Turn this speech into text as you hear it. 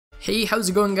Hey, how's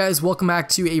it going, guys? Welcome back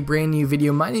to a brand new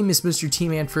video. My name is Mr.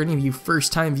 T-Man for any of you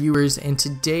first-time viewers, and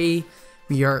today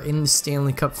we are in the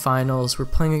Stanley Cup Finals. We're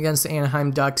playing against the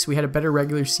Anaheim Ducks. We had a better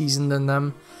regular season than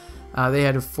them. They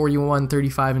had a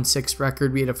 41-35-6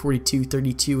 record. We had a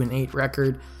 42-32-8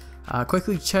 record.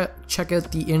 Quickly check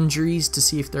out the injuries to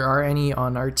see if there are any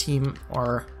on our team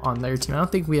or on their team. I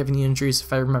don't think we have any injuries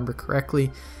if I remember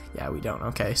correctly. Yeah, we don't.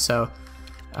 Okay, so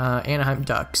Anaheim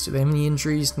Ducks, do they have any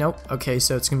injuries? Nope. Okay,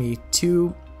 so it's gonna be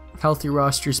two healthy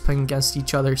rosters playing against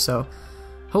each other, so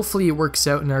hopefully it works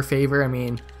out in our favor. I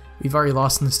mean, we've already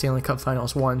lost in the Stanley Cup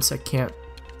Finals once.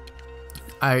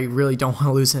 I really don't want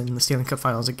to lose in the Stanley Cup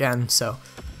Finals again, so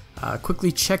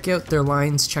quickly check out their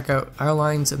lines, check out our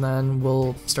lines, and then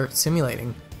we'll start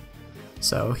simulating.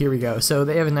 So here we go. So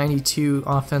they have a 92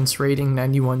 offense rating,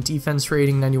 91 defense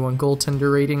rating, 91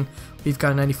 goaltender rating. We've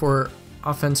got a 94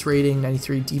 offense rating,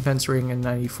 93 defense rating, and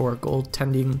 94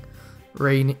 goaltending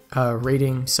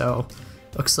rating. So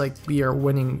looks like we are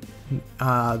winning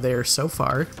there so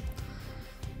far.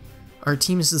 Our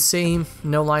team is the same.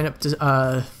 No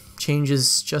lineup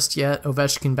changes just yet.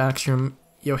 Ovechkin, Backstrom,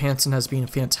 Johansson has been a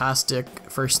fantastic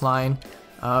first line.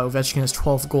 Ovechkin has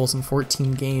 12 goals in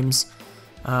 14 games.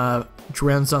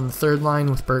 Duran's on the third line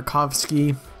with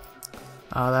Burakovsky.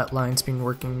 That line's been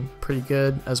working pretty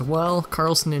good as well.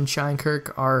 Carlson and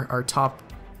Scheinkirk are our top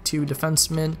two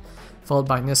defensemen, followed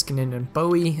by Niskanen and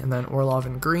Bowie, and then Orlov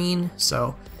and Green.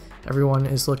 So everyone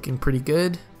is looking pretty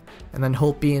good. And then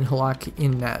Holtby and Halak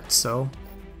in net. So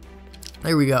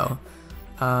there we go.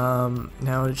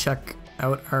 Now to check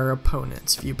out our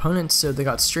opponents. The opponents, so they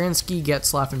got Stransky,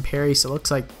 Getzlaf, and Perry. So it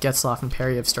looks like Getzlaf and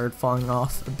Perry have started falling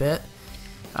off a bit.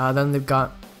 Then they've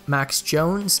got Max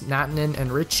Jones, Natanen,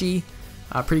 and Ritchie.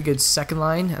 Pretty good second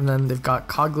line, and then they've got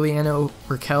Cogliano,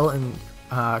 Raquel, and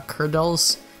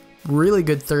Kurdals. Really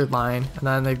good third line, and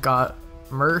then they've got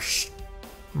Mersch,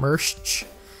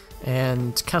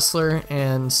 and Kessler,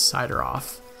 and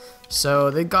Sidorov.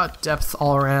 So they've got depth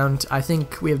all around. I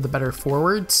think we have the better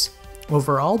forwards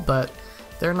overall, but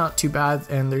they're not too bad,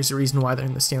 and there's a reason why they're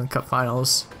in the Stanley Cup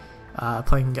Finals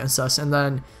playing against us. And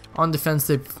then on defense,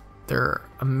 they're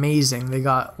amazing. They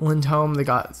got Lindholm, they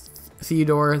got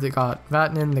Theodore, they got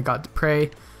Vatanen, they got Dupre,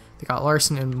 they got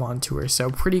Larson and Montour.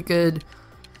 So pretty good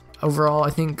overall.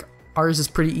 I think ours is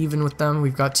pretty even with them.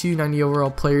 We've got two 90 overall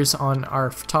players on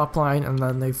our top line, and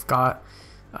then they've got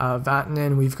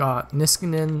Vatanen, we've got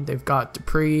Niskanen, they've got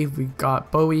Dupre, we've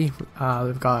got Bowie,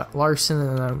 they've got Larson,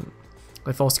 and then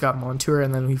they've also got Montour,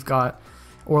 and then we've got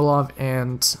Orlov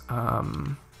and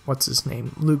what's his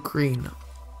name, Luke Green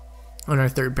on our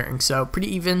third pairing. So pretty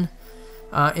even.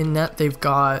 In net, they've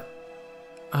got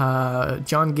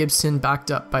John Gibson backed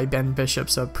up by Ben Bishop,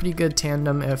 so pretty good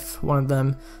tandem. If one of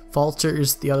them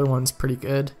falters, the other one's pretty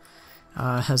good.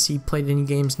 Has he played any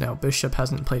games? No, Bishop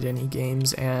hasn't played any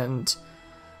games, and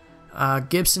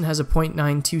Gibson has a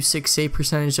 .926 save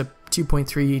percentage, of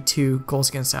 2.32 goals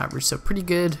against average, so pretty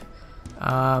good.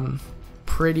 I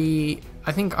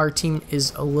think our team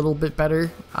is a little bit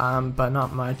better, but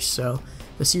not much, so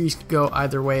the series could go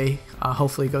either way.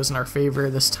 Hopefully it goes in our favor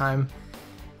this time.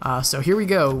 So here we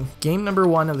go. Game number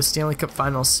 1 of the Stanley Cup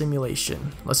Finals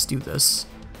simulation. Let's do this.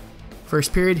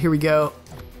 First period, here we go.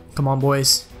 Come on,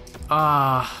 boys.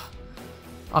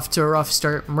 Off to a rough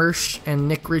start. Mersch and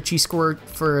Nick Ritchie scored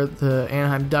for the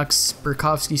Anaheim Ducks.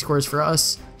 Burakovsky scores for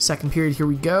us. Second period, here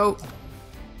we go.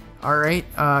 Alright,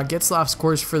 Getzlaf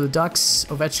scores for the Ducks.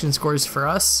 Ovechkin scores for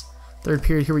us. Third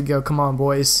period, here we go. Come on,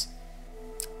 boys.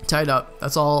 Tied up.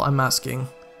 That's all I'm asking.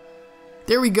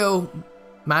 There we go.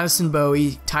 Madison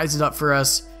Bowie ties it up for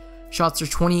us. Shots are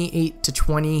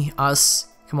 28-20 us.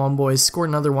 Come on, boys. Score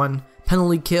another one.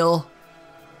 Penalty kill.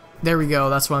 There we go.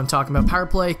 That's what I'm talking about. Power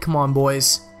play. Come on,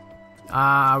 boys.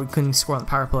 We couldn't score on the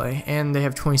power play. And they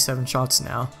have 27 shots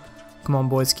now. Come on,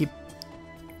 boys. Keep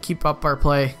up our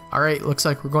play. Alright, looks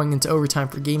like we're going into overtime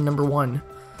for game number 1.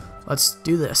 Let's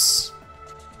do this.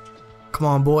 Come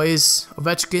on, boys.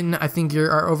 Ovechkin, I think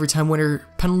you're our overtime winner.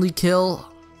 Penalty kill.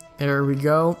 There we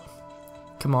go.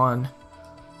 Come on.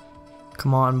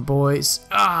 Come on, boys.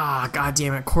 God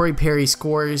damn it. Corey Perry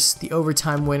scores the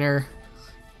overtime winner.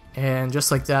 And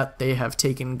just like that, they have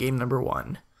taken game number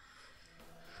 1.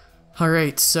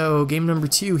 Alright, so game number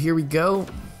 2. Here we go.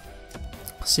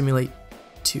 Simulate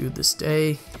to this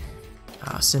day.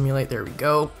 Simulate. There we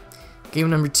go.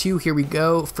 Game number 2. Here we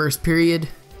go. First period.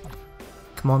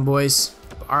 Come on, boys.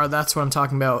 That's what I'm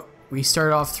talking about. We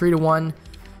started off 3-1.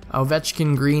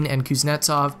 Ovechkin, Green, and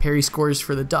Kuznetsov. Perry scores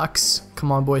for the Ducks.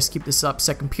 Come on, boys. Keep this up.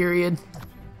 Second period.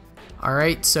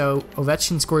 Alright, so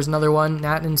Ovechkin scores another one.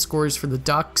 Natanen scores for the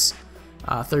Ducks.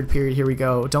 Third period. Here we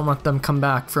go. Don't let them come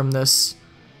back from this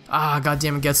Ah,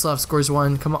 goddamn it, Getzlaf scores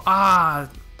one. Come on. Ah,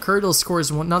 Kurtle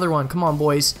scores another one. Come on,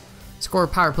 boys. Score a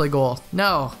power play goal.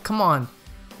 No, come on.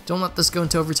 Don't let this go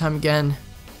into overtime again.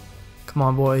 Come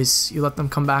on, boys. You let them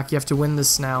come back. You have to win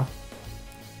this now.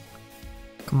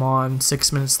 Come on,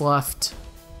 6 minutes left.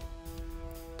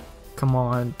 Come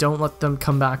on, don't let them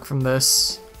come back from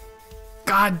this.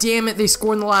 God damn it, they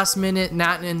score in the last minute.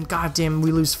 Natanen, god damn,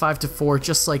 we lose 5-4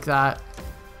 just like that.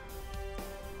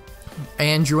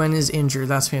 Andrewen is injured.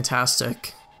 That's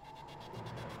fantastic.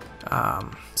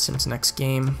 Since next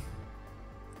game.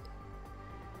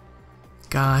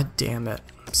 God damn it.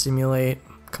 Simulate.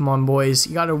 Come on, boys.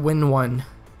 You gotta win one.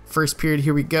 First period,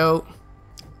 here we go.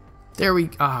 There we...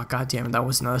 Ah, god damn it. That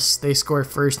wasn't us. They score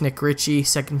first. Nick Ritchie.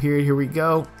 Second period, here we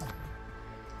go.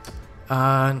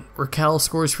 Raquel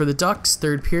scores for the Ducks.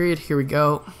 Third period, here we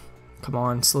go. Come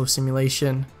on, slow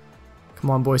simulation. Come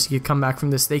on, boys. You can come back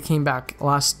from this. They came back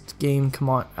last game. Come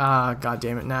on. Ah, god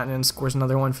damn it. Natanen scores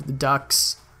another one for the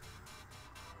Ducks.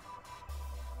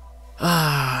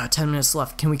 10 minutes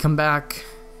left. Can we come back?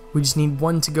 We just need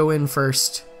one to go in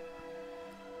first.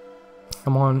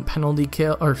 Come on, penalty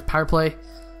kill or power play.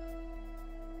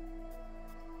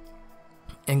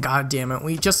 And god damn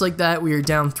it, just like that, we are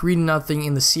down 3-0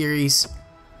 in the series.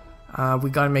 We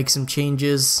gotta make some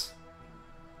changes.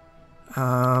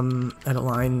 Edit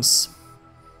lines.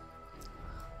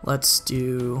 Let's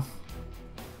do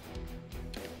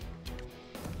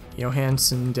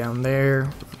Johansson down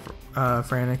there.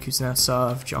 Vrana,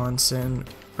 Kuznetsov, Johnson,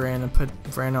 Vrana, put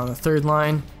Vrana on the third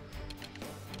line.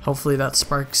 Hopefully that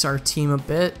sparks our team a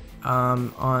bit.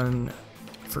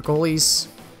 For goalies,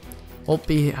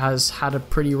 Holtby has had a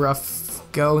pretty rough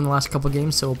go in the last couple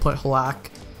games, so we'll put Halak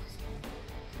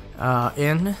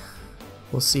in.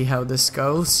 We'll see how this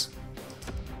goes.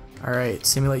 Alright,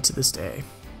 simulate to this day.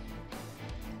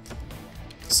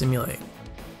 Simulate.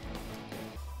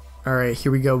 Alright,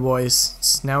 here we go, boys.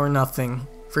 It's now or nothing.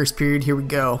 First period, here we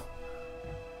go.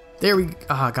 There we...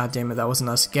 Ah, god damn it, that wasn't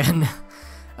us again.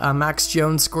 Max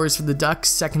Jones scores for the Ducks.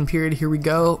 Second period, here we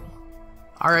go.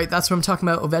 Alright, that's what I'm talking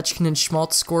about. Ovechkin and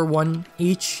Schmaltz score one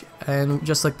each. And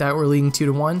just like that, we're leading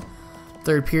 2-1.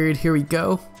 Third period, here we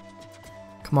go.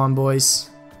 Come on, boys.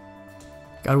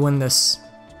 Gotta win this.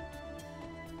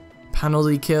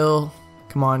 Penalty kill.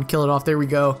 Come on, kill it off. There we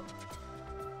go.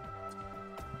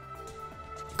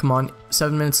 Come on,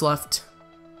 7 minutes left.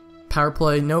 Power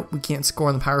play. Nope, we can't score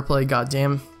on the power play.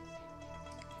 Goddamn.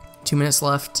 2 minutes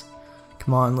left.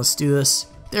 Come on, let's do this.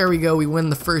 There we go. We win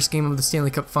the first game of the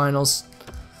Stanley Cup Finals.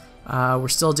 We're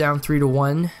still down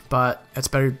 3-1, but that's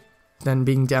better than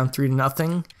being down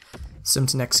 3-0. Sim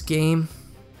to next game.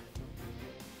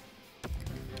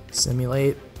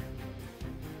 Simulate.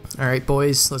 Alright,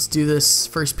 boys, let's do this.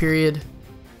 First period.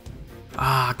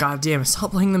 Ah, goddamn,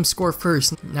 stop letting them score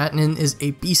first. Natanen is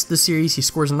a beast of the series. He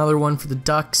scores another one for the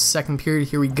Ducks. Second period,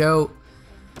 here we go.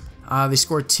 They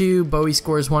scored 2. Bowie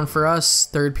scores 1 for us.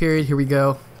 Third period, here we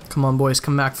go. Come on, boys,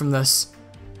 come back from this.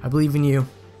 I believe in you.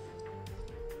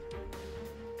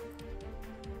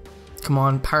 Come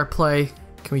on, power play.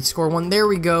 Can we score 1? There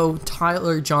we go.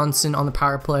 Tyler Johnson on the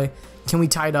power play. Can we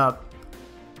tie it up?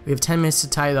 We have 10 minutes to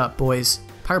tie it up, boys.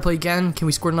 Power play again. Can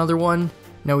we score another one?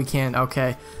 No, we can't.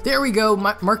 Okay. There we go.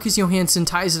 Marcus Johansson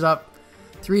ties it up.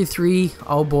 3-3.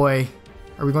 Oh, boy.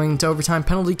 Are we going into overtime?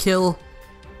 Penalty kill.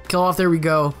 Kill off. There we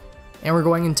go. And we're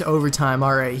going into overtime.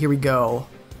 All right, here we go.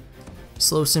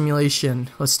 Slow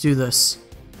simulation. Let's do this.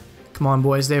 Come on,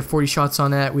 boys. They have 40 shots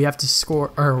on net. We have to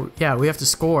score. Or, yeah, we have to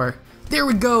score. There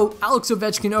we go. Alex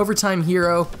Ovechkin, overtime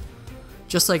hero.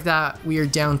 Just like that, we are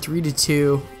down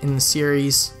 3-2 in the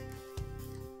series.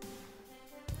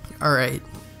 All right.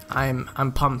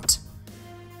 I'm pumped.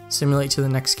 Simulate to the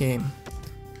next game.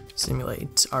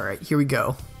 Simulate. Alright, here we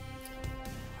go.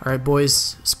 Alright,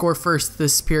 boys. Score first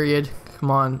this period.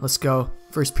 Come on, let's go.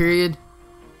 First period.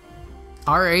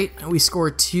 Alright, we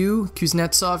score 2.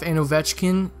 Kuznetsov and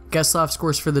Ovechkin. Getzlaf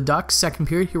scores for the Ducks. Second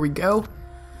period, here we go.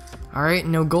 Alright,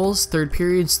 no goals. Third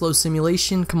period, slow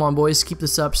simulation. Come on, boys, keep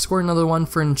this up. Score another one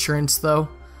for insurance, though.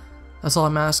 That's all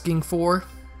I'm asking for.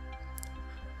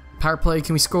 Power play,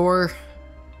 can we score?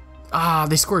 Ah,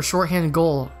 they scored a shorthanded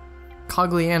goal.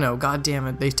 Cogliano, god damn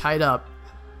it, they tied up.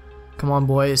 Come on,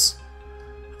 boys.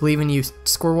 Believe in you.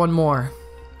 Score one more.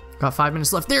 Got 5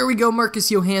 minutes left. There we go.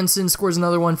 Marcus Johansson scores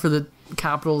another one for the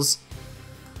Capitals.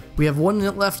 We have 1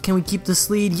 minute left. Can we keep this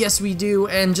lead? Yes, we do.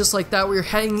 And just like that, we're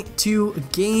heading to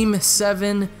Game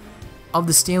 7 of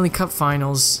the Stanley Cup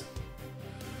Finals.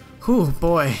 Whew,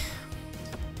 boy.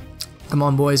 Come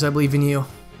on, boys. I believe in you.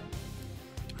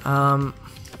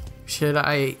 Should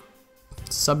I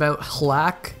sub out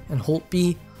Halak and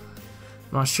Holtby?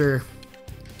 I'm not sure.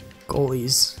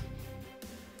 Goalies.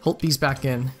 Holtby's back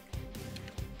in.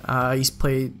 He's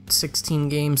played 16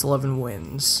 games, 11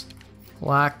 wins.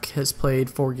 Halak has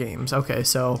played 4 games. Okay,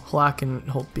 so Halak and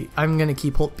Holtby. I'm going to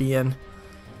keep Holtby in.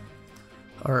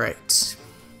 Alright.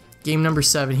 Game number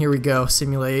 7. Here we go.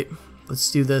 Simulate. Let's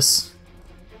do this.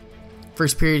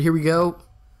 First period. Here we go.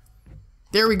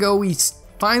 There we go. We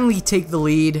finally take the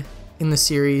lead in the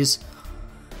series.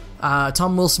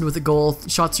 Tom Wilson with a goal.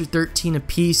 Shots are 13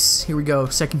 apiece. Here we go.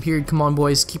 Second period. Come on,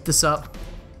 boys. Keep this up.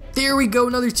 There we go.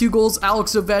 Another 2 goals.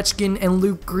 Alex Ovechkin and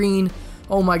Luke Green.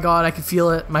 Oh my god, I can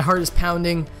feel it. My heart is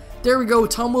pounding. There we go.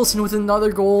 Tom Wilson with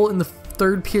another goal in the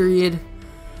 3rd period.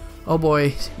 Oh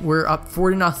boy. We're up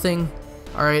 4-0.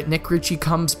 Alright, Nick Ritchie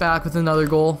comes back with another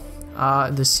goal.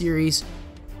 The series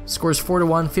scores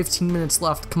 4-1. 15 minutes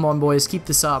left. Come on, boys. Keep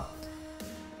this up.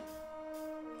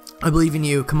 I believe in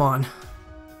you. Come on.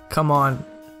 Come on.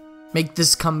 Make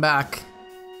this comeback.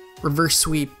 Reverse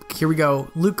sweep. Here we go.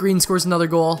 Luke Green scores another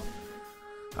goal.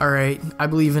 Alright, I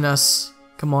believe in us.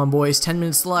 Come on, boys. 10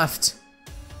 minutes left.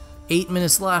 8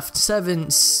 minutes left.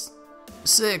 7,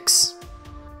 6,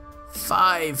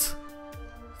 5,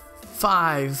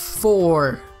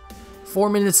 4. 4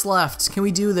 minutes left. Can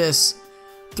we do this?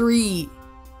 3,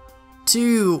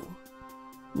 2,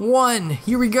 1.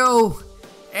 Here we go.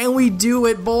 And we do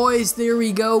it, boys. There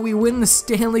we go. We win the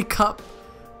Stanley Cup.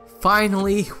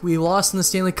 Finally, we lost in the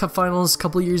Stanley Cup Finals a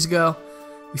couple years ago.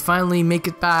 We finally make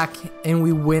it back, and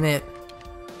we win it.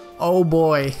 Oh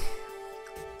boy.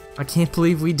 I can't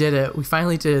believe we did it. We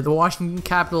finally did it. The Washington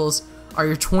Capitals are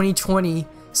your 2020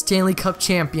 Stanley Cup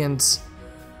champions.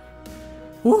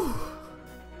 Woo.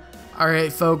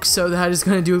 Alright folks, so that is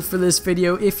going to do it for this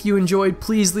video. If you enjoyed,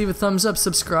 please leave a thumbs up,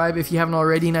 subscribe if you haven't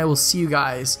already, and I will see you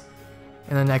guys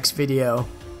in the next video.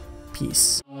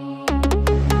 Peace.